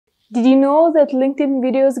Did you know that LinkedIn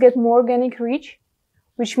videos get more organic reach?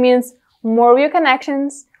 Which means more of your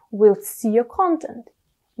connections will see your content.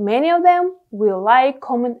 Many of them will like,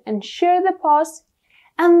 comment, and share the post,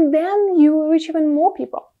 and then you will reach even more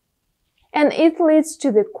people. And it leads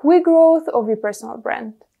to the quick growth of your personal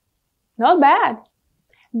brand. Not bad.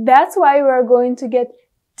 That's why we are going to get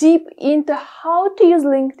deep into how to use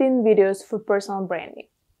LinkedIn videos for personal branding.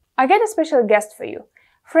 I got a special guest for you,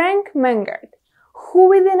 Frank Mengard, who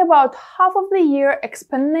within about half of the year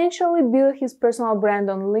exponentially built his personal brand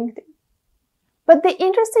on LinkedIn. But the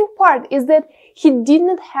interesting part is that he did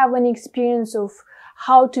not have any experience of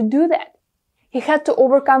how to do that. He had to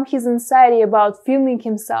overcome his anxiety about filming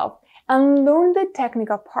himself and learn the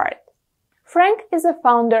technical part. Frank is a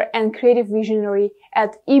founder and creative visionary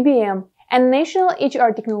at IBM, a national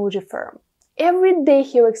HR technology firm. Every day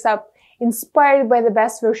he wakes up inspired by the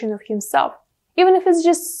best version of himself, even if it's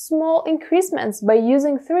just small increments by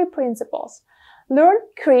using 3 principles: learn,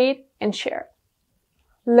 create, and share.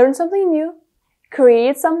 Learn something new,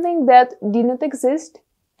 create something that did not exist,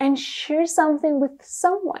 and share something with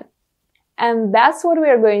someone. And that's what we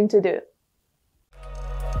are going to do.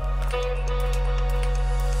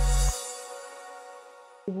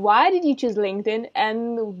 Why did you choose LinkedIn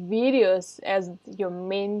and videos as your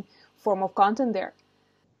main form of content there?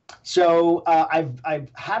 So I've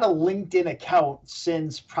had a LinkedIn account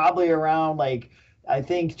since probably around I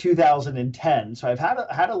think 2010. So I've had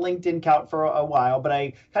a LinkedIn account for a while, but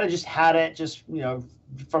I kind of just had it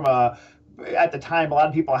from at the time, a lot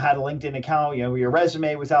of people had a LinkedIn account, your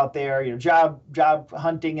resume was out there, job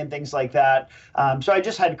hunting and things like that. So I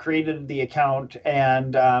just had created the account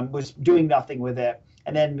and was doing nothing with it.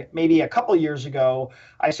 And then maybe a couple of years ago,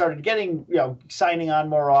 I started getting, signing on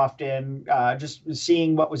more often, just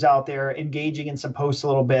seeing what was out there, engaging in some posts a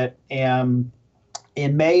little bit. And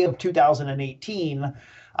in May of 2018,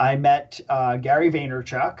 I met Gary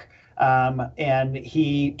Vaynerchuk. And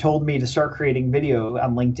he told me to start creating video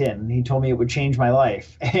on LinkedIn. He told me it would change my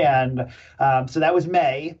life. And so that was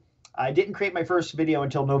May. I didn't create my first video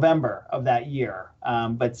until November of that year.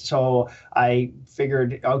 But so I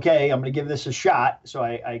figured, okay, I'm going to give this a shot. So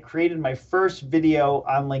I created my first video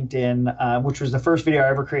on LinkedIn, which was the first video I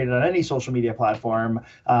ever created on any social media platform,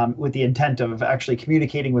 with the intent of actually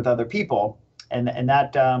communicating with other people. And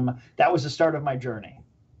that was the start of my journey.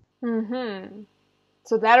 Mm-hmm.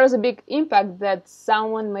 So that was a big impact that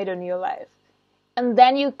someone made on your life. And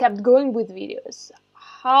then you kept going with videos.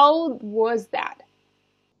 How was that?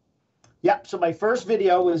 Yeah, so my first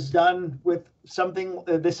video was done with something,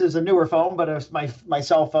 this is a newer phone, but it was my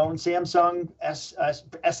cell phone, Samsung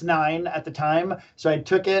S9 at the time. So I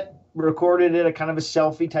took it, recorded it, a kind of a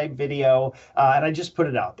selfie type video, and I just put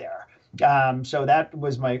it out there. So that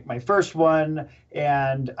was my first one.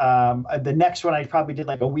 And the next one I probably did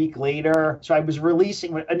like a week later. So I was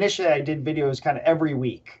releasing, initially I did videos kind of every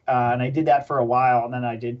week. And I did that for a while. And then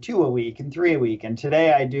I did 2 a week and 3 a week. And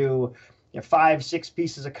today I do 5, 6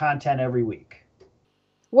 pieces of content every week.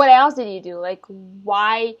 What else did you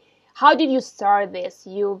do? How did you start this?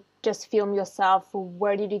 You just film yourself?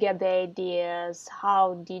 Where did you get the ideas?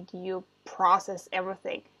 How did you process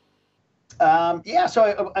everything?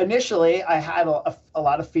 So initially I had a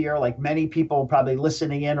lot of fear, like many people probably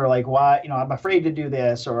listening in, or like, why, I'm afraid to do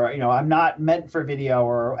this, or, I'm not meant for video,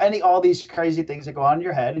 or all these crazy things that go on in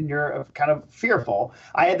your head and you're kind of fearful.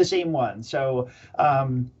 I had the same one. So,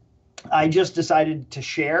 I just decided to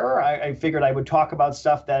share. I figured I would talk about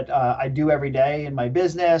stuff that I do every day in my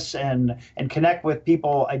business and connect with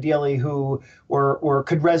people, ideally, who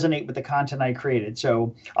could resonate with the content I created.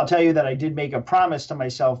 So I'll tell you that I did make a promise to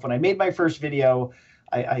myself when I made my first video.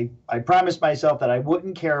 I promised myself that I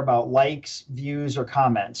wouldn't care about likes, views, or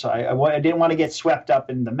comments. So I didn't want to get swept up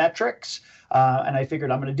in the metrics, and I figured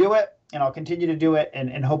I'm going to do it. And I'll continue to do it,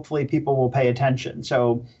 and hopefully people will pay attention.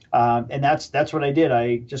 So, and that's what I did.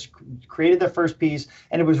 I just created the first piece,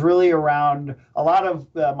 and it was really around a lot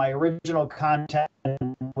of my original content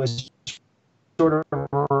was sort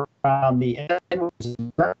of around the.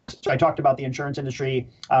 I talked about the insurance industry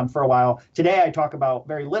for a while. Today, I talk about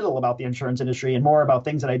very little about the insurance industry and more about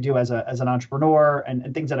things that I do as an entrepreneur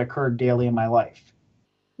and things that occurred daily in my life.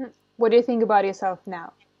 What do you think about yourself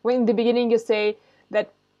now? When in the beginning you say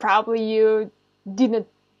that probably you didn't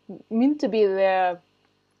mean to be the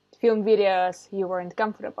film videos, you weren't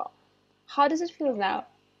comfortable. How does it feel now?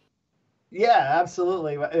 Yeah,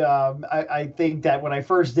 absolutely. I think that when I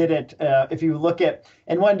first did it, if you look at,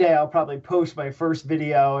 and one day I'll probably post my first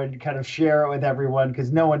video and kind of share it with everyone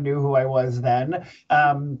because no one knew who I was then.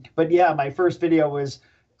 But yeah, my first video was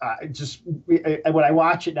when I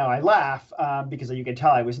watch it now, I laugh because you can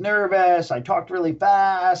tell I was nervous. I talked really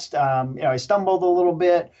fast. I stumbled a little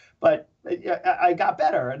bit, but I got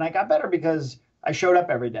better, and I got better because I showed up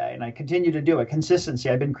every day, and I continue to do it. Consistency.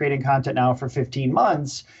 I've been creating content now for 15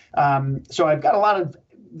 months, so I've got a lot of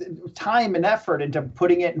time and effort into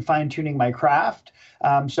putting it and fine tuning my craft.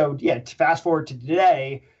 So yeah, fast forward to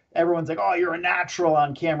today, everyone's like, "Oh, you're a natural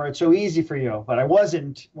on camera. It's so easy for you," but I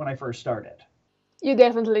wasn't when I first started. You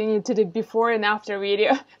definitely need to do before and after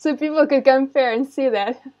video so people could compare and see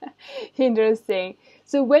that. Interesting.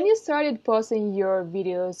 So when you started posting your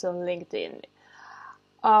videos on LinkedIn,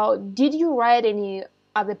 did you write any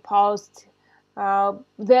other posts?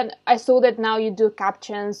 Then I saw that now you do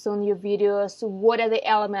captions on your videos. What are the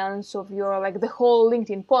elements of your, like, the whole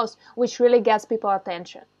LinkedIn post which really gets people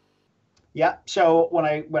attention? Yeah. So when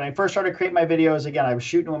I first started creating my videos, again, I was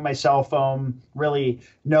shooting with my cell phone. Really,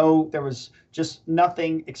 there was just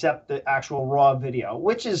nothing except the actual raw video,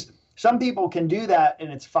 which is, some people can do that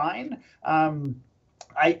and it's fine.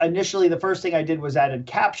 I initially, the first thing I did was added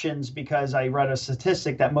captions because I read a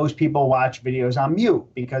statistic that most people watch videos on mute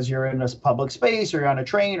because you're in a public space or you're on a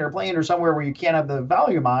train or plane or somewhere where you can't have the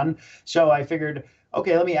volume on. So I figured,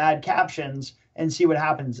 okay, let me add captions and see what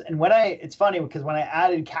happens. And it's funny because when I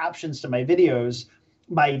added captions to my videos,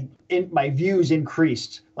 my views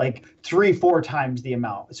increased like 3-4 times the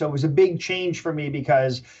amount. So it was a big change for me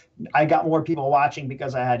because I got more people watching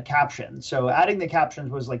because I had captions. So adding the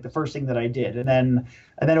captions was like the first thing that I did. And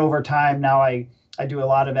then over time, now I do a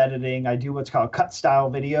lot of editing. I do what's called cut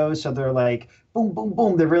style videos. So they're like boom, boom,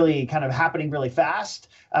 boom. They're really kind of happening really fast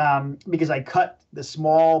because I cut the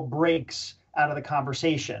small breaks out of the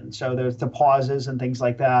conversation. So there's the pauses and things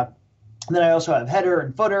like that. And then I also have header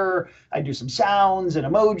and footer. I do some sounds and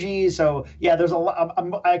emojis. So yeah, there's a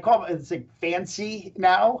lot. I call it's like fancy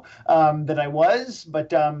now than I was,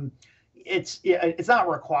 but it's not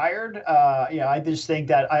required. I just think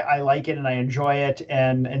that I like it and I enjoy it,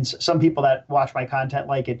 and some people that watch my content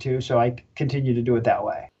like it too. So I continue to do it that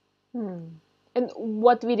way. And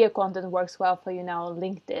what video content works well for you now on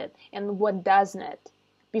LinkedIn, and what doesn't?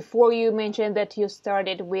 Before you mentioned that you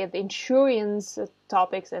started with insurance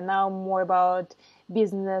topics and now more about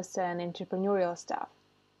business and entrepreneurial stuff.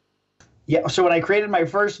 Yeah, so when I created my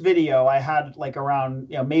first video, I had like around,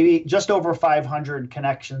 maybe just over 500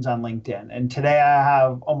 connections on LinkedIn. And today I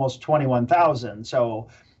have almost 21,000. So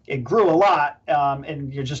it grew a lot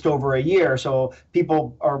in just over a year. So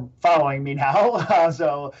people are following me now.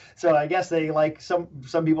 So I guess they like, some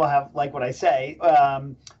people have like what I say.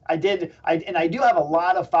 I do have a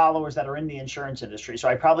lot of followers that are in the insurance industry. So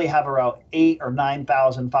I probably have around 8,000 or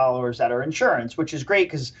 9,000 followers that are insurance, which is great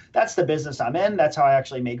because that's the business I'm in. That's how I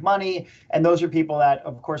actually make money. And those are people that,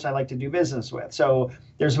 of course, I like to do business with. So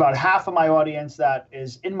there's about half of my audience that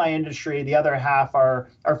is in my industry. The other half are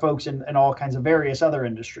folks in all kinds of various other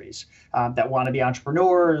industries that want to be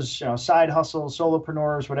entrepreneurs, side hustles,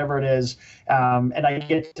 solopreneurs, whatever it is. And I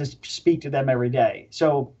get to speak to them every day.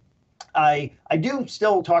 So I do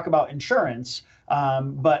still talk about insurance,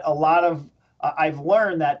 but a lot of I've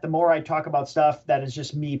learned that the more I talk about stuff that is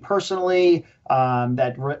just me personally,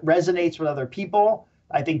 that resonates with other people,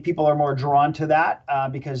 I think people are more drawn to that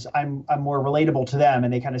because I'm more relatable to them,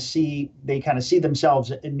 and they kind of see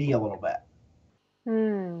themselves in me a little bit.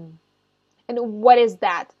 And what is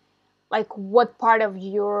that? Like, what part of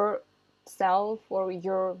your self or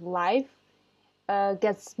your life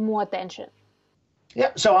gets more attention?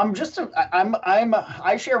 Yeah, so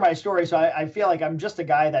I share my story. So I feel like I'm just a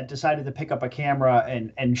guy that decided to pick up a camera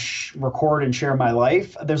and record and share my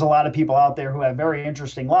life. There's a lot of people out there who have very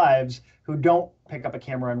interesting lives who don't pick up a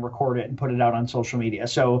camera and record it and put it out on social media.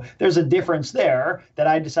 So there's a difference there that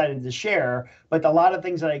I decided to share. But a lot of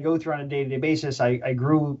things that I go through on a day-to-day basis, I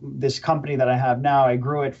grew this company that I have now. I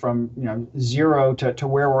grew it from zero to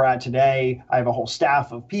where we're at today. I have a whole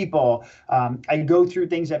staff of people. I go through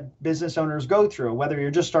things that business owners go through, whether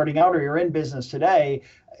you're just starting out or you're in business today.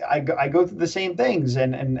 I go through the same things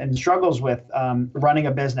and struggles with running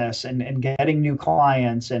a business and getting new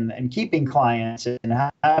clients and keeping clients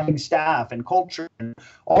and having staff and culture and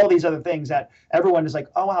all these other things that everyone is like,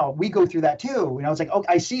 oh, wow, we go through that too. It's like, oh,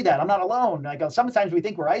 I see that. I'm not alone. Like sometimes we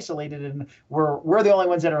think we're isolated and we're the only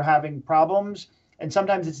ones that are having problems. And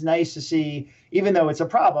sometimes it's nice to see, even though it's a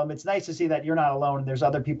problem, it's nice to see that you're not alone and there's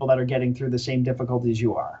other people that are getting through the same difficulties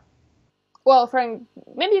you are. Well, Frank,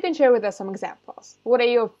 maybe you can share with us some examples. What are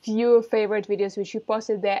your few favorite videos which you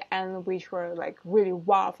posted there and which were like really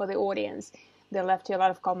wow for the audience? They left you a lot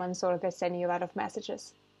of comments or they sent you a lot of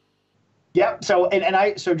messages. Yep.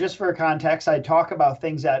 So just for context, I talk about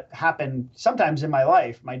things that happen sometimes in my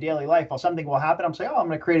life, my daily life. Well, something will happen. I'm saying, oh, I'm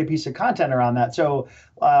going to create a piece of content around that. So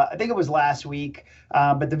I think it was last week,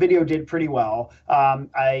 but the video did pretty well.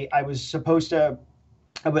 I was supposed to,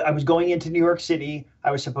 I was going into New York City.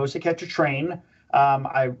 I was supposed to catch a train.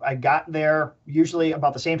 I got there usually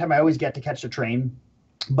about the same time I always get to catch the train,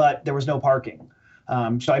 but there was no parking.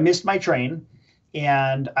 So I missed my train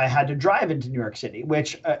and I had to drive into New York City,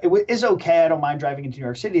 which is okay. I don't mind driving into New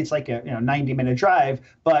York City. It's like a 90-minute drive,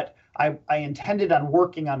 but I intended on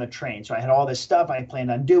working on the train. So I had all this stuff I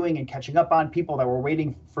planned on doing and catching up on people that were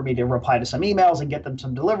waiting for me to reply to some emails and get them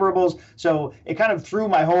some deliverables. So it kind of threw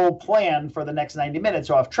my whole plan for the next 90 minutes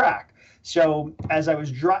off track. So as I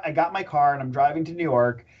got my car and I'm driving to New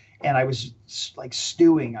York, and I was like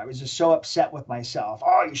stewing. I was just so upset with myself.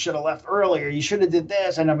 Oh, you should have left earlier. You should have did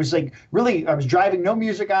this. And I was like, really, I was driving, no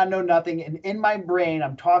music on, no nothing. And in my brain,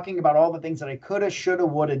 I'm talking about all the things that I coulda, shoulda,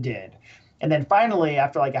 woulda did. And then finally,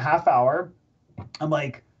 after like a half hour, I'm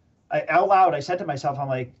like, out loud, I said to myself, I'm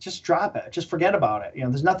like, just drop it. Just forget about it.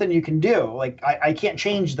 There's nothing you can do. Like, I can't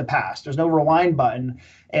change the past. There's no rewind button.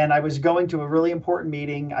 And I was going to a really important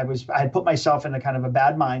meeting. I had put myself in a kind of a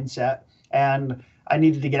bad mindset. And I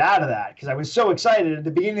needed to get out of that because I was so excited at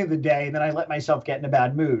the beginning of the day, and then I let myself get in a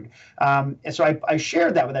bad mood. And so I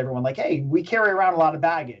shared that with everyone, like, hey, we carry around a lot of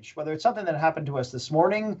baggage, whether it's something that happened to us this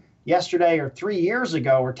morning, yesterday, or 3 years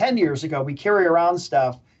ago, or 10 years ago. We carry around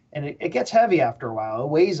stuff, and it gets heavy after a while. It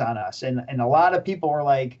weighs on us, and a lot of people are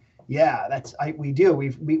like, yeah, we do.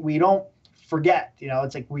 We don't forget.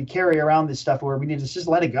 It's like we carry around this stuff where we need to just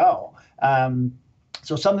let it go.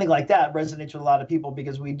 So something like that resonates with a lot of people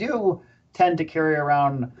because we do tend to carry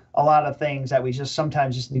around a lot of things that we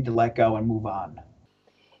sometimes just need to let go and move on.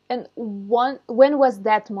 And when was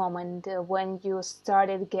that moment when you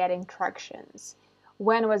started getting tractions?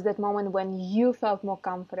 When was that moment when you felt more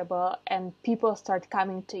comfortable and people start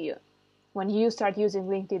coming to you? When you start using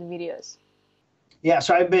LinkedIn videos? Yeah,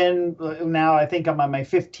 so I've been now, I think I'm on my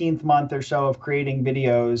 15th month or so of creating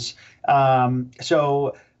videos.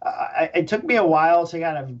 It took me a while to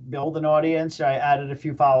kind of build an audience. I added a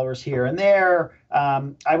few followers here and there.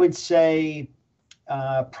 I would say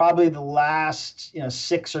probably the last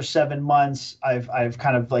 6 or 7 months, I've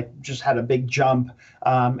kind of like just had a big jump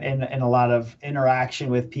in a lot of interaction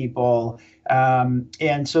with people.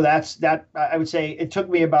 And so that I would say it took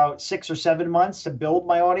me about 6 or 7 months to build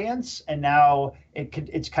my audience, and now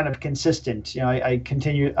it's kind of consistent.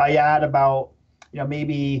 I add about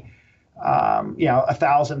maybe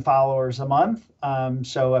 1,000 followers a month.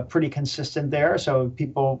 So pretty consistent there. So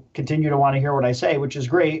people continue to want to hear what I say, which is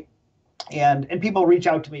great. And people reach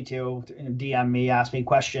out to me too, DM me, ask me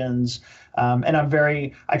questions. And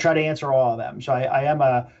I try to answer all of them. So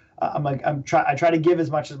I try to give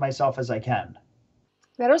as much of myself as I can.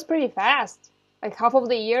 That was pretty fast. Like half of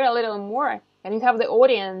the year, a little more. And you have the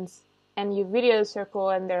audience and your video circle,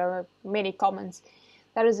 and there are many comments.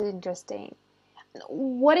 That is interesting.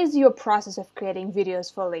 What is your process of creating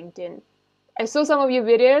videos for LinkedIn? I saw some of your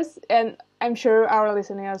videos, and I'm sure our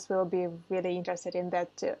listeners will be really interested in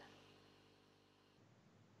that too.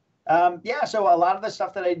 So a lot of the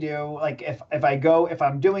stuff that I do, like if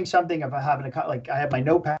I'm doing something, if I'm having I have my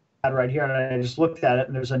notepad right here, and I just looked at it,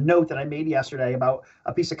 and there's a note that I made yesterday about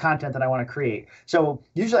a piece of content that I want to create. So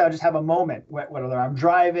usually I'll just have a moment, whether I'm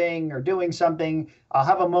driving or doing something, I'll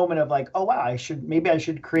have a moment of like, oh wow, maybe I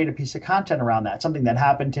should create a piece of content around that, something that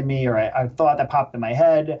happened to me, or I thought that popped in my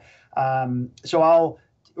head. So I'll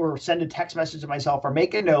send a text message to myself or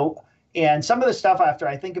make a note. And some of the stuff, after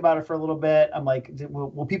I think about it for a little bit, I'm like,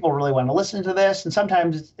 will people really want to listen to this? And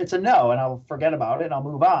sometimes it's a no, and I'll forget about it and I'll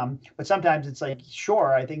move on. But sometimes it's like,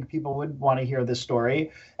 sure, I think people would want to hear this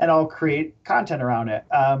story, and I'll create content around it.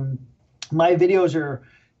 My videos are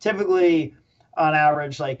typically on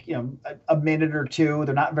average like a minute or two.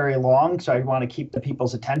 They're not very long, so I want to keep the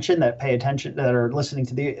people's attention that pay attention, that are listening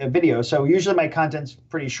to the video. So usually my content's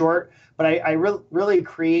pretty short, but I really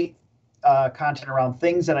create content around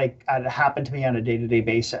things that happen to me on a day-to-day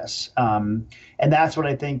basis. And that's what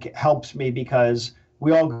I think helps me, because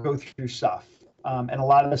we all go through stuff. And a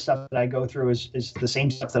lot of the stuff that I go through is the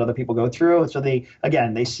same stuff that other people go through. So they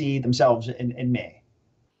see themselves in me.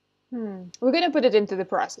 We're going to put it into the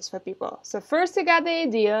process for people. So first you got the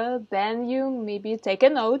idea, then you maybe take a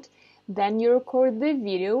note, then you record the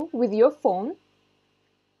video with your phone.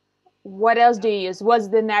 What else do you use? What's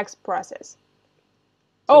the next process?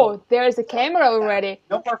 Oh, there's a camera already.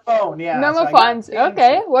 No more phone, yeah. No more phones.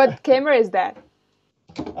 Okay, what camera is that?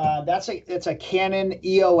 It's a Canon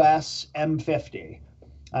EOS M50.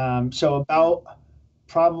 So about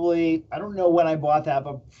probably, I don't know when I bought that,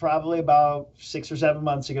 but probably about 6 or 7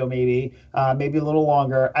 months ago, maybe a little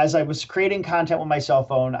longer. As I was creating content with my cell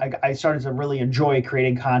phone, I started to really enjoy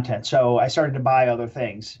creating content. So I started to buy other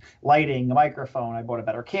things, lighting, a microphone. I bought a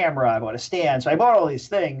better camera. I bought a stand. So I bought all these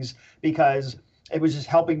things because it was just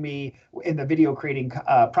helping me in the video creating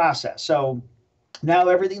process. So now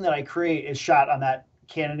everything that I create is shot on that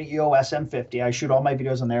Canon EOS M50. I shoot all my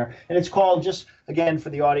videos on there, and it's called, just again for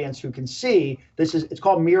the audience who can see, it's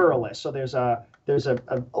called mirrorless. So there's a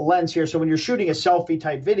lens here. So when you're shooting a selfie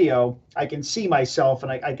type video, I can see myself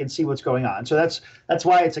and I can see what's going on. So that's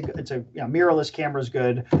why it's a mirrorless camera is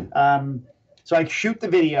good. So I shoot the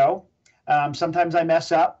video. Sometimes I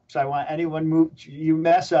mess up, so I want anyone you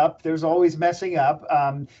mess up. There's always messing up,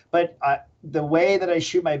 but the way that I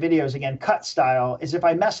shoot my videos, again, cut style, is if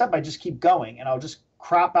I mess up, I just keep going, and I'll just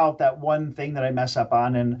crop out that one thing that I mess up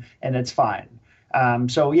on, and it's fine.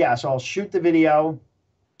 So I'll shoot the video,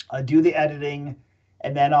 do the editing,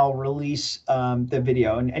 and then I'll release the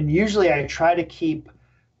video. And usually I try to keep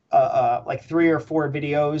like 3 or 4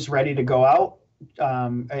 videos ready to go out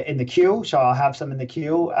in the queue. So I'll have some in the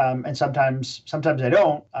queue, and sometimes I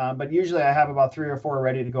don't, but usually I have about 3 or 4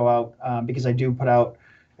 ready to go out, because I do put out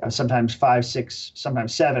sometimes 5, 6,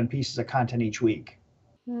 sometimes 7 pieces of content each week.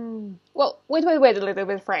 Well, wait a little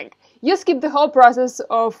bit, Frank. You skip the whole process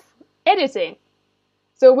of editing.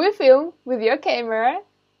 So we film with your camera.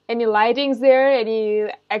 Any lightings there? Any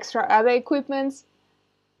extra other equipments?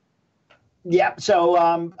 Yeah,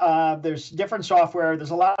 so there's different software.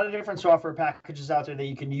 There's a lot of different software packages out there that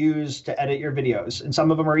you can use to edit your videos. And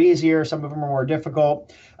some of them are easier, some of them are more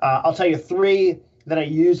difficult. I'll tell you 3 that I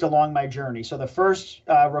used along my journey. So the first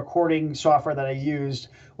recording software that I used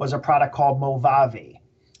was a product called Movavi.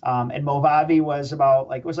 And Movavi was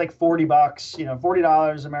like $40,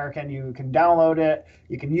 $40 American. You can download it,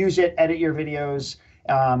 you can use it, edit your videos.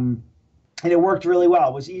 And it worked really well.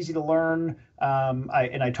 It was easy to learn.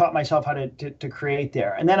 I taught myself how to create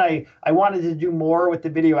there. And then I wanted to do more with the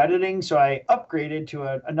video editing, so I upgraded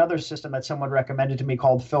to another system that someone recommended to me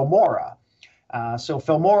called Filmora. So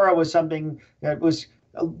Filmora was something that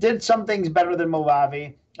did some things better than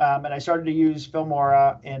Movavi, and I started to use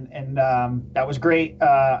Filmora, and that was great.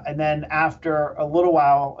 And then after a little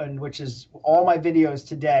while, and which is all my videos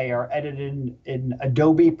today are edited in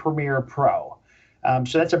Adobe Premiere Pro.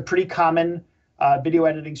 So that's a pretty common video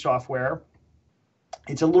editing software.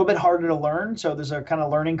 It's a little bit harder to learn, so there's a kind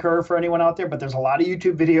of learning curve for anyone out there, but there's a lot of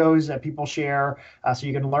YouTube videos that people share, so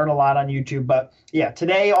you can learn a lot on YouTube. But yeah,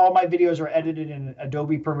 today all my videos are edited in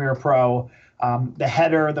Adobe Premiere Pro. The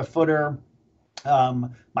header, the footer,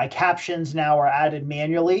 my captions now are added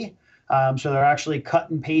manually, so they're actually cut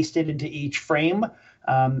and pasted into each frame.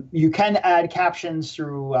 You can add captions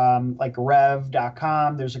through like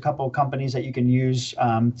rev.com. There's a couple of companies that you can use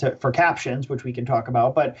for captions, which we can talk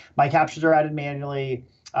about, but my captions are added manually.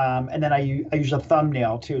 And then I use a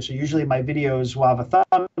thumbnail too. So usually my videos will have a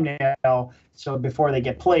thumbnail. So before they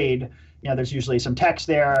get played, there's usually some text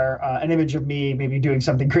there, an image of me maybe doing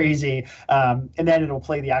something crazy, and then it'll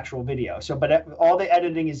play the actual video. So, but all the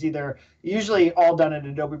editing is usually all done in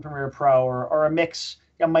Adobe Premiere Pro or a mix.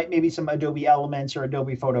 Maybe some Adobe Elements or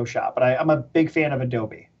Adobe Photoshop, but I'm a big fan of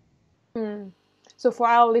Adobe. So for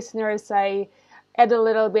our listeners, I add a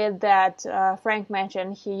little bit that Frank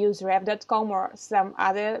mentioned he used rev.com or some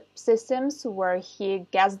other systems where he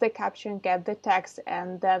gets the caption, gets the text,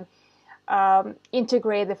 and then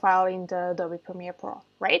integrate the file into Adobe Premiere Pro,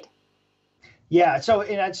 right? Yeah, so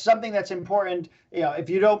it's something that's important. If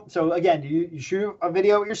you don't, so again, you shoot a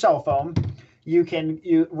video with your cell phone.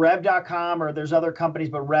 You rev.com, or there's other companies,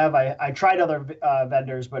 but Rev, I tried other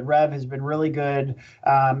vendors, but Rev has been really good.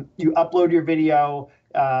 You upload your video,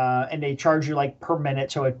 and they charge you like per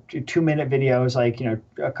minute. So a 2-minute video is like, a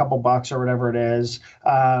couple bucks or whatever it is.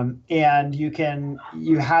 And you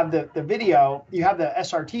have the video, you have the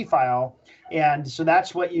SRT file. And so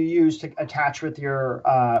that's what you use to attach with your,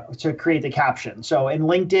 to create the caption. So in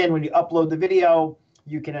LinkedIn, when you upload the video,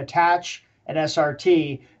 you can attach an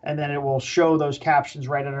SRT, and then it will show those captions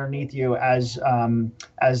right underneath you as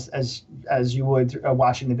you would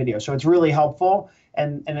watching the video. So it's really helpful,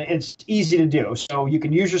 and it's easy to do. So you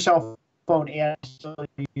can use your cell phone and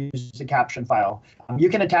use the caption file. You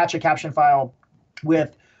can attach a caption file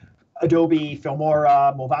with Adobe,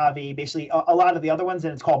 Filmora, Movavi, basically a lot of the other ones,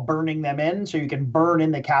 and it's called burning them in. So you can burn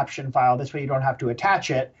in the caption file. This way you don't have to attach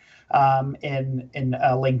it in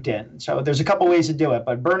LinkedIn. So there's a couple ways to do it,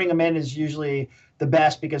 but burning them in is usually the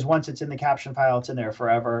best, because once it's in the caption file, it's in there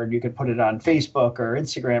forever, and you can put it on Facebook or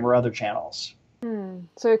Instagram or other channels.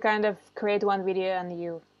 So you kind of create one video and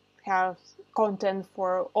you have content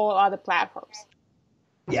for all other platforms.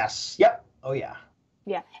 Yes. Yep. Oh yeah.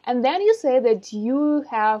 Yeah. And then you say that you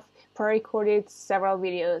have pre-recorded several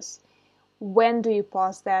videos. When do you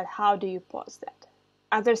post that? How do you post that?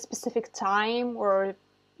 Are there specific time or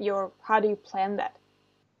how do you plan that?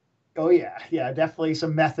 Oh yeah, yeah, definitely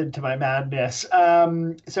some method to my madness.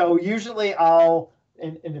 So usually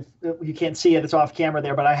and if you can't see it, it's off camera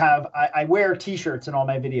there, but I wear t-shirts in all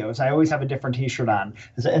my videos. I always have a different t-shirt on.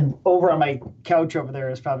 And over on my couch over there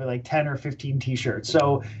is probably like 10 or 15 t-shirts.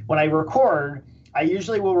 So when I record, I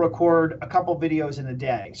usually will record a couple videos in a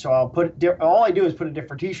day. So all I do is put a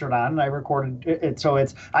different t-shirt on and I record it. So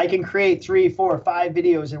I can create 3, 4, 5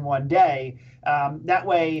 videos in one day. That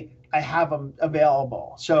way I have them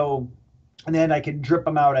available. So, and then I can drip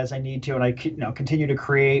them out as I need to, and I continue to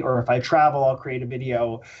create. Or if I travel, I'll create a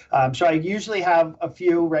video. So I usually have a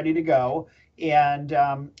few ready to go, and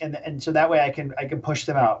so that way I can push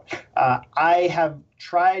them out. I have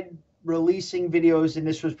tried releasing videos, and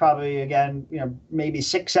this was probably again maybe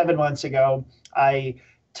 6, 7 months ago. I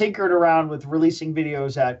tinkered around with releasing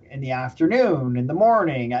videos in the afternoon, in the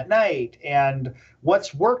morning, at night, and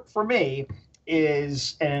what's worked for me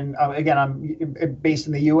is, and again, I'm based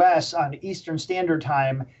in the US on Eastern Standard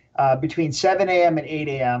Time. Between 7 a.m. and 8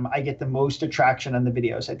 a.m., I get the most attraction on the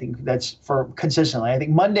videos. I think that's for consistently. I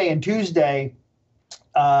think Monday and Tuesday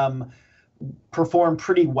perform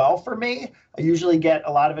pretty well for me. I usually get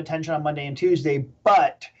a lot of attention on Monday and Tuesday,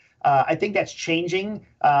 but I think that's changing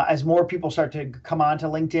as more people start to come on to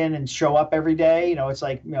LinkedIn and show up every day. It's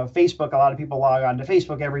like, Facebook, a lot of people log on to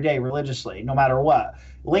Facebook every day religiously, no matter what.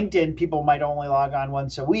 LinkedIn, people might only log on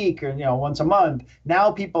once a week or, once a month.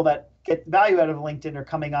 Now people that get value out of LinkedIn are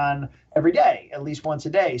coming on every day, at least once a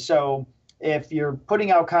day. So if you're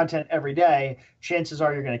putting out content every day, chances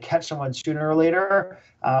are you're going to catch someone sooner or later.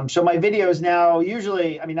 So my videos now,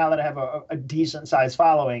 usually, now that I have a decent sized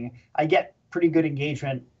following, I get pretty good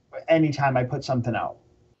engagement anytime I put something out.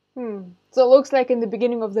 So it looks like in the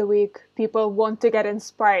beginning of the week, people want to get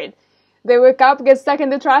inspired. They wake up, get stuck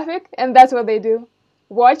in the traffic, and that's what they do.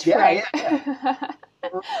 Watch Frank. Yeah.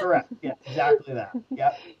 Correct. Yeah, exactly that.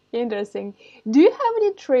 Yeah. Interesting. Do you have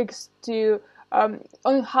any tricks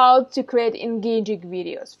on how to create engaging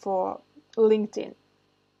videos for LinkedIn?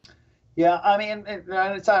 Yeah,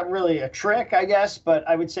 it's not really a trick, I guess, but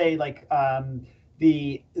I would say like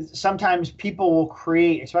sometimes people will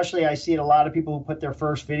create, especially I see it a lot of people who put their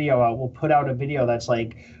first video out will put out a video that's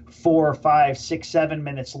like 4, 5, 6, 7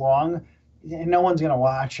 minutes long. And no one's going to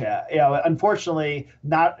watch it. Unfortunately,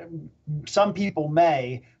 not some people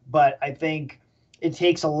may, but I think it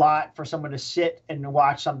takes a lot for someone to sit and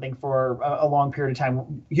watch something for a long period of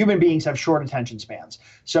time. Human beings have short attention spans.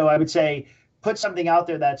 So I would say put something out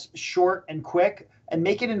there that's short and quick and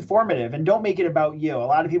make it informative, and don't make it about you. A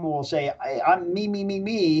lot of people will say, I'm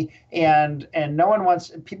me, and no one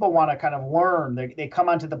wants, people want to kind of learn. They come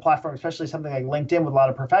onto the platform, especially something like LinkedIn with a lot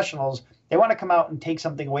of professionals. They want to come out and take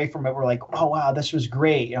something away from it. We're like, oh, wow, this was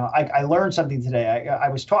great. I learned something today. I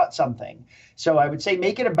was taught something. So I would say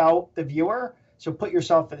make it about the viewer. So put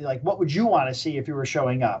yourself in, like, what would you want to see if you were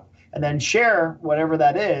showing up? And then share whatever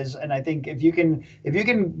that is. And I think if you can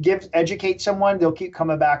educate someone, they'll keep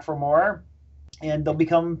coming back for more, and they'll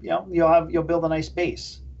become, you'll build a nice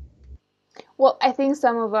base. Well, I think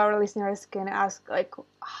some of our listeners can ask, like,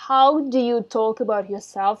 how do you talk about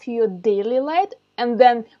yourself, your daily life? And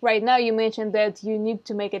then right now you mentioned that you need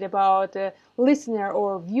to make it about a listener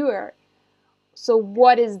or viewer. So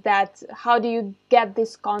what is that? How do you get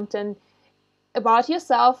this content about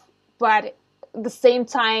yourself, but at the same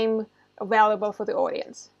time valuable for the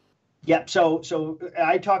audience? Yep. So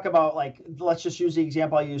I talk about, like, let's just use the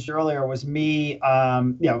example I used earlier was me,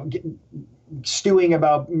 stewing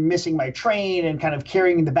about missing my train and kind of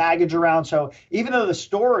carrying the baggage around. So even though the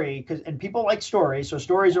story, and people like stories, so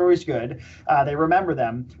stories are always good, they remember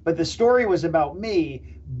them. But the story was about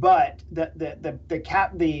me, but the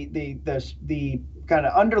kind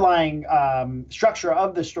of underlying structure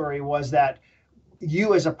of the story was that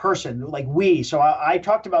you as a person, like we. So I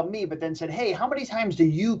talked about me, but then said, hey, how many times do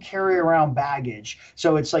you carry around baggage?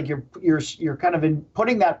 So it's like you're kind of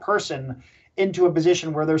putting that person into a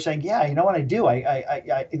position where they're saying, yeah, you know what I do?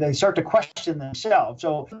 They start to question themselves.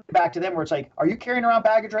 So back to them where it's like, are you carrying around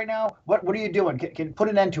baggage right now? What are you doing? Can put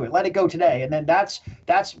an end to it. Let it go today. And then that's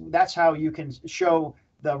how you can show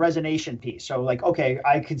the resonation piece. So like, okay,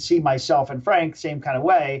 I can see myself and Frank same kind of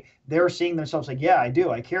way. They're seeing themselves like, yeah, I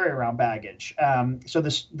do. I carry around baggage. So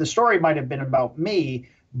the story might have been about me,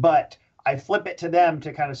 but I flip it to them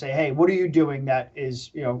to kind of say, hey, what are you doing that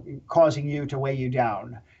is, causing you to weigh you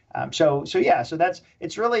down? So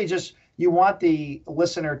it's really just you want the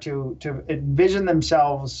listener to envision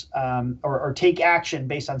themselves or take action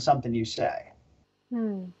based on something you say.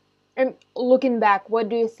 And looking back, what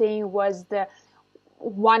do you think was the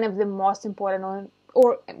one of the most important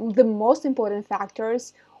or the most important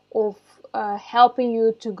factors of helping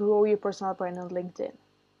you to grow your personal brand on LinkedIn?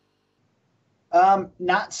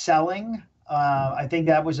 Not selling. I think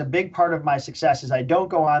that was a big part of my success is I don't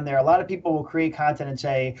go on there. A lot of people will create content and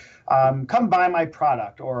say, come buy my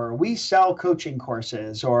product, or we sell coaching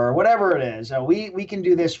courses, or whatever it is. We can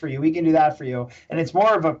do this for you. We can do that for you. And it's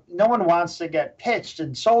more of no one wants to get pitched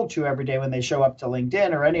and sold to every day when they show up to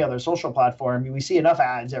LinkedIn or any other social platform. We see enough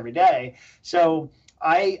ads every day. So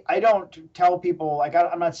I don't tell people, like,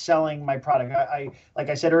 I'm not selling my product. Like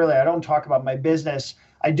I said earlier, I don't talk about my business.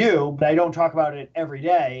 I do, but I don't talk about it every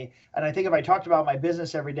day. And I think if I talked about my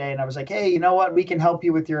business every day and I was like, hey, you know what, we can help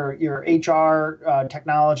you with your HR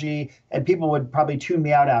technology, and people would probably tune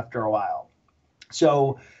me out after a while.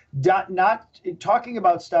 So not talking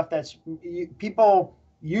about stuff that's people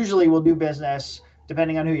usually will do business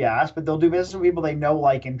depending on who you ask, but they'll do business with people they know,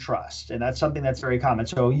 like, and trust. And that's something that's very common.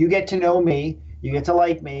 So you get to know me, you get to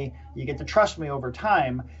like me, you get to trust me over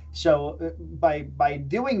time. So by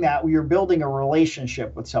doing that, you're building a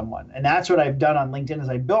relationship with someone. And that's what I've done on LinkedIn is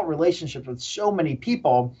I built relationships with so many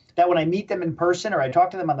people that when I meet them in person or I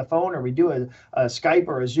talk to them on the phone or we do a Skype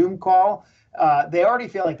or a Zoom call, they already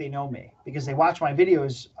feel like they know me because they watch my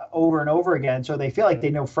videos over and over again. So they feel like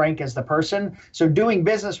they know Frank as the person. So doing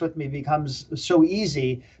business with me becomes so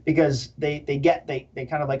easy because they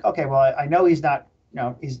kind of like, okay, well, I know he's not,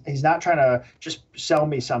 he's not trying to just sell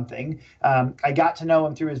me something. I got to know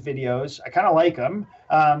him through his videos. I kind of like him.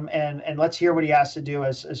 And let's hear what he has to do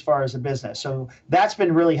as far as a business. So that's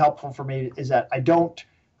been really helpful for me is that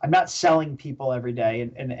I'm not selling people every day.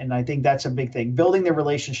 And I think that's a big thing. Building the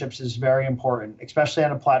relationships is very important, especially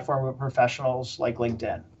on a platform with professionals like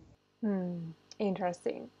LinkedIn.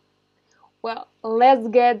 Interesting. Well, let's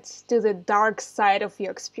get to the dark side of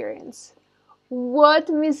your experience. What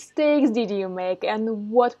mistakes did you make and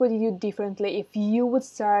what would you do differently if you would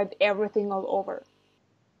start everything all over?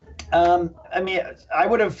 I mean,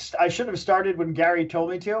 I should have started when Gary told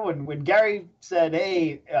me to. And when Gary said,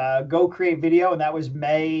 hey, go create video, and that was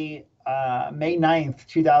May 9th,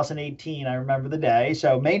 2018. I remember the day.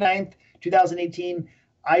 So May 9th, 2018,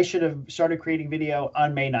 I should have started creating video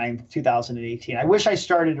on May 9th, 2018. I wish I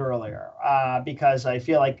started earlier because I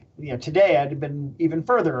feel like, today I'd have been even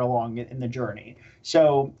further along in the journey.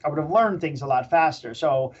 So I would have learned things a lot faster.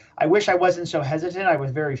 So I wish I wasn't so hesitant. I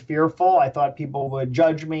was very fearful. I thought people would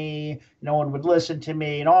judge me. No one would listen to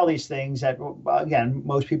me and all these things that, again,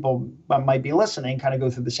 most people might be listening kind of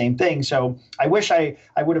go through the same thing. So I wish I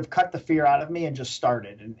would have cut the fear out of me and just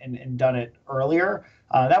started and done it earlier.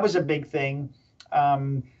 That was a big thing.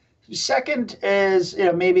 Second is,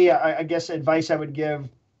 maybe I guess advice I would give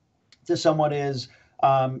to someone is,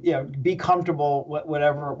 be comfortable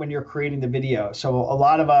whatever when you're creating the video. So a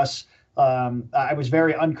lot of us, I was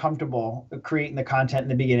very uncomfortable creating the content in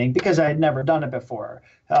the beginning because I had never done it before.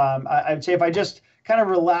 I would say if I just kind of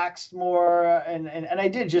relaxed more and I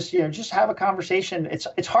did just have a conversation.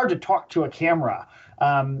 It's hard to talk to a camera.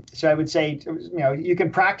 So I would say, you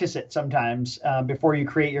can practice it sometimes before you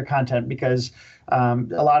create your content because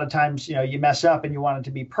a lot of times, you mess up and you want it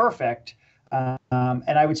to be perfect.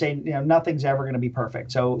 And I would say, nothing's ever going to be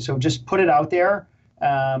perfect. So just put it out there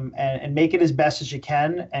and make it as best as you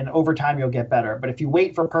can. And over time, you'll get better. But if you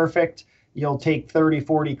wait for perfect, you'll take 30,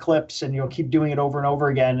 40 clips and you'll keep doing it over and over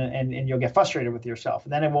again. And you'll get frustrated with yourself.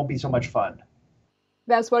 And then it won't be so much fun.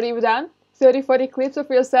 That's what you've done? 30, 40 clips of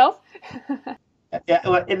yourself?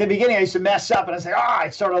 Yeah, in the beginning, I used to mess up and I was like,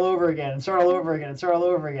 I'd start all over again and start all over again and start all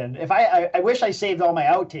over again. If I wish I saved all my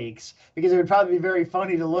outtakes because it would probably be very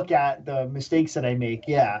funny to look at the mistakes that I make.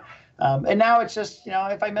 Yeah. And now it's just,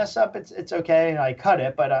 if I mess up, it's okay. And I cut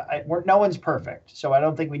it, but no one's perfect. So I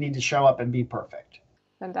don't think we need to show up and be perfect.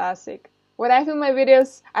 Fantastic. When I film my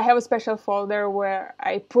videos, I have a special folder where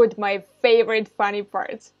I put my favorite funny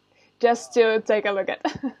parts just to take a look at.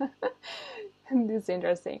 This is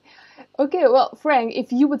interesting. Okay, well, Frank,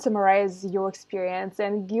 if you would summarize your experience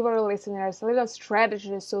and give our listeners a little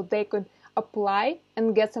strategy so they could apply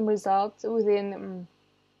and get some results within,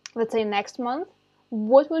 let's say, next month,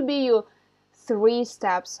 what would be your 3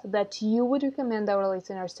 steps that you would recommend our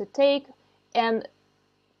listeners to take and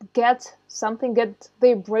get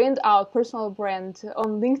their brand out, personal brand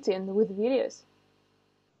on LinkedIn with videos?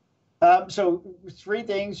 So 3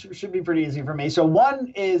 things should be pretty easy for me. So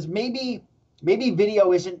one is maybe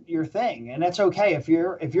video isn't your thing, and that's okay. If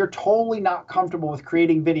you're totally not comfortable with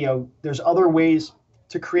creating video, there's other ways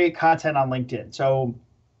to create content on LinkedIn. So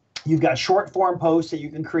You've got short form posts that you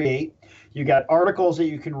can create. You got articles that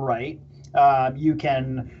you can write. You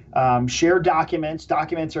can share documents.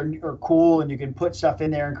 Documents are cool, and you can put stuff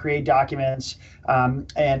in there and create documents.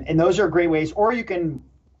 And those are great ways. Or you can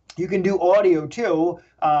do audio too,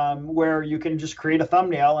 where you can just create a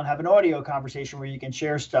thumbnail and have an audio conversation where you can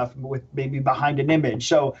share stuff with maybe behind an image.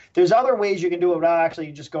 So there's other ways you can do it without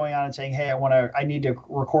actually just going on and saying, hey, I need to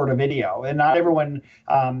record a video. And not everyone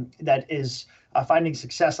that is finding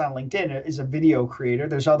success on LinkedIn is a video creator.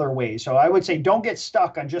 There's other ways. So I would say don't get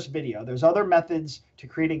stuck on just video. There's other methods to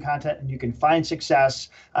creating content, and you can find success.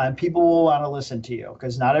 People will want to listen to you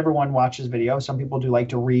because not everyone watches video. Some people do like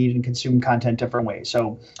to read and consume content different ways.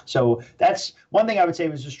 So that's one thing I would say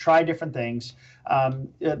was just try different things.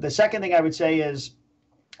 The second thing I would say is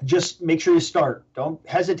just make sure you start. Don't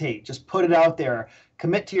hesitate. Just put it out there.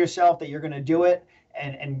 Commit to yourself that you're going to do it.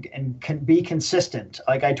 And can be consistent.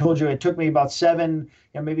 Like I told you, it took me about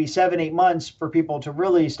maybe 7-8 months for people to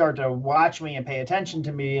really start to watch me and pay attention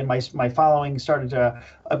to me, and my following started to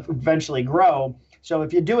eventually grow. So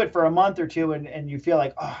if you do it for a month or two and you feel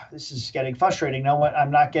like, oh, this is getting frustrating, I'm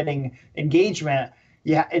not getting engagement,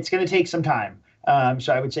 yeah, it's going to take some time.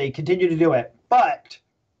 So I would say continue to do it. But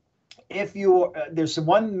if there's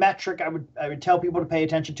one metric I would tell people to pay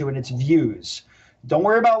attention to, and it's views. Don't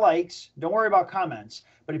worry about likes. Don't worry about comments.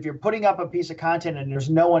 But if you're putting up a piece of content and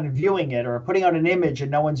there's no one viewing it, or putting out an image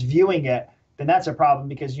and no one's viewing it, then that's a problem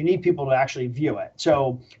because you need people to actually view it.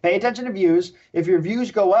 So pay attention to views. If your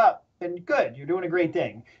views go up, then good, you're doing a great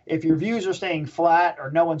thing. If your views are staying flat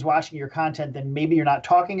or no one's watching your content, then maybe you're not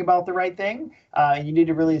talking about the right thing. And you need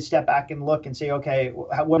to really step back and look and say, okay,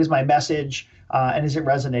 what is my message? And is it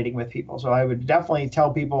resonating with people? So I would definitely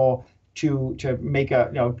tell people to make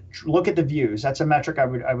look at the views. That's a metric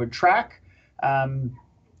I would track. And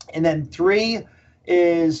then 3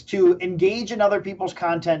 is to engage in other people's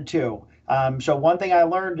content too. So one thing I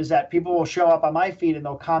learned is that people will show up on my feed and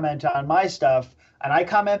they'll comment on my stuff, and I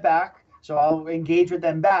comment back. So I'll engage with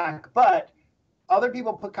them back, but other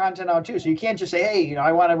people put content out too. So you can't just say, hey,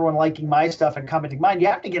 I want everyone liking my stuff and commenting mine. You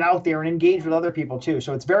have to get out there and engage with other people too.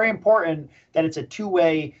 So it's very important that it's a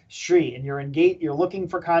two-way street, and you're looking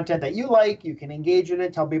for content that you like. You can engage with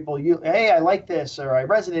it, tell people, hey, I like this, or I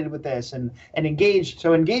resonated with this, and engage.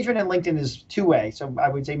 So engagement in LinkedIn is two-way. So I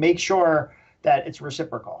would say make sure that it's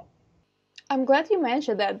reciprocal. I'm glad you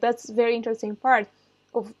mentioned that. That's a very interesting part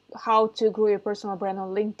of how to grow your personal brand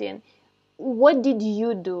on LinkedIn. What did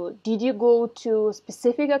you do? Did you go to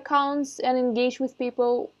specific accounts and engage with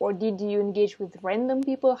people, or did you engage with random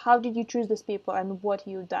people? How did you choose those people, and what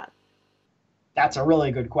you done? That's a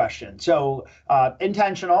really good question. So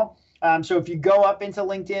intentional. So if you go up into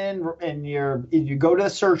LinkedIn and if you go to the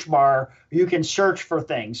search bar, you can search for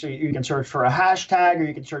things. So you can search for a hashtag, or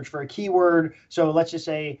you can search for a keyword. So let's just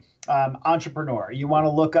say entrepreneur. You want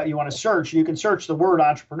to search, you can search the word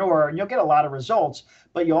entrepreneur, and you'll get a lot of results.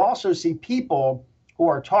 But you'll also see people who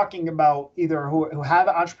are talking about either who have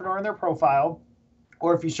an entrepreneur in their profile,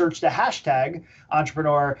 or if you search the hashtag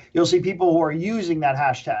entrepreneur, you'll see people who are using that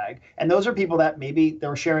hashtag. And those are people that maybe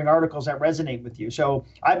they're sharing articles that resonate with you. So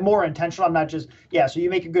I'm more intentional. I'm not just, so you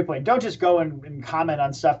make a good point. Don't just go and comment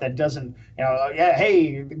on stuff that doesn't,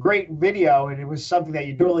 hey, great video, and it was something that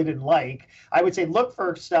you really didn't like. I would say look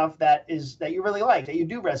for stuff that you really like, that you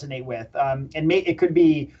do resonate with. It could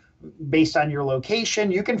be based on your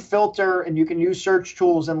location. You can filter, and you can use search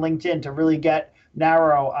tools in LinkedIn to really get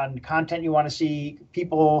narrow on content you want to see,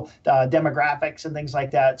 people, demographics, and things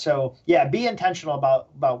like that. So be intentional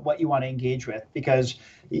about what you want to engage with, because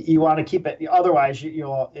you want to keep it. Otherwise,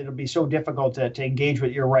 it'll be so difficult to engage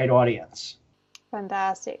with your right audience.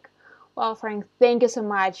 Fantastic. Well, Frank, thank you so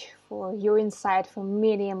much for your insight, for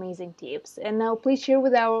many amazing tips. And now please share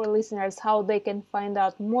with our listeners how they can find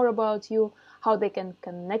out more about you, how they can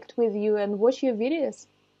connect with you and watch your videos.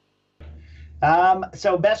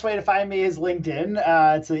 So best way to find me is LinkedIn.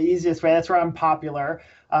 It's the easiest way. That's where I'm popular.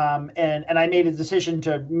 And I made a decision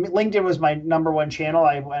LinkedIn was my number one channel.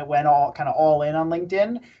 I went all in on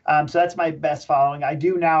LinkedIn. So that's my best following. I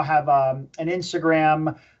do now have an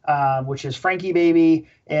Instagram, which is Frankie Baby.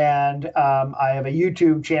 And I have a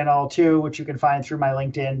YouTube channel too, which you can find through my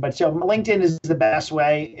LinkedIn. But so LinkedIn is the best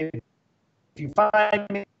way. If you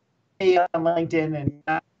find me on LinkedIn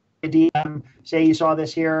and DM, say you saw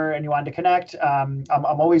this here and you wanted to connect, I'm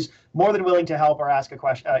always more than willing to help or ask a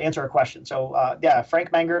question, answer a question. So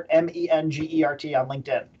Frank Mengert, Mengert on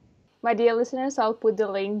LinkedIn. My dear listeners, I'll put the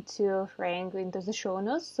link to Frank into the show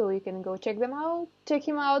notes so you can go check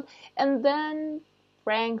him out. And then,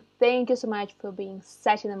 Frank, thank you so much for being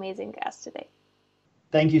such an amazing guest today.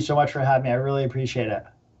 Thank you so much for having me. I really appreciate it.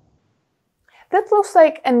 That looks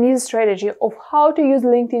like an easy strategy of how to use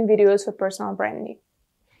LinkedIn videos for personal branding.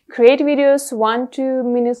 Create videos 1-2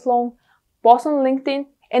 minutes long, post on LinkedIn,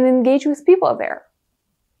 and engage with people there.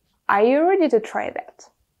 Are you ready to try that?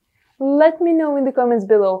 Let me know in the comments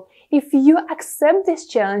below if you accept this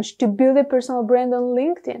challenge to build a personal brand on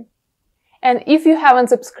LinkedIn. And if you haven't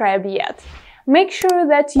subscribed yet, make sure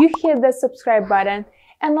that you hit that subscribe button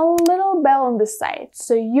and a little bell on the side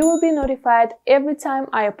so you will be notified every time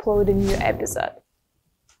I upload a new episode.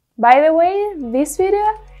 By the way, this video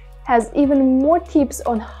has even more tips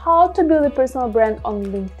on how to build a personal brand on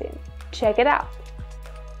LinkedIn. Check it out!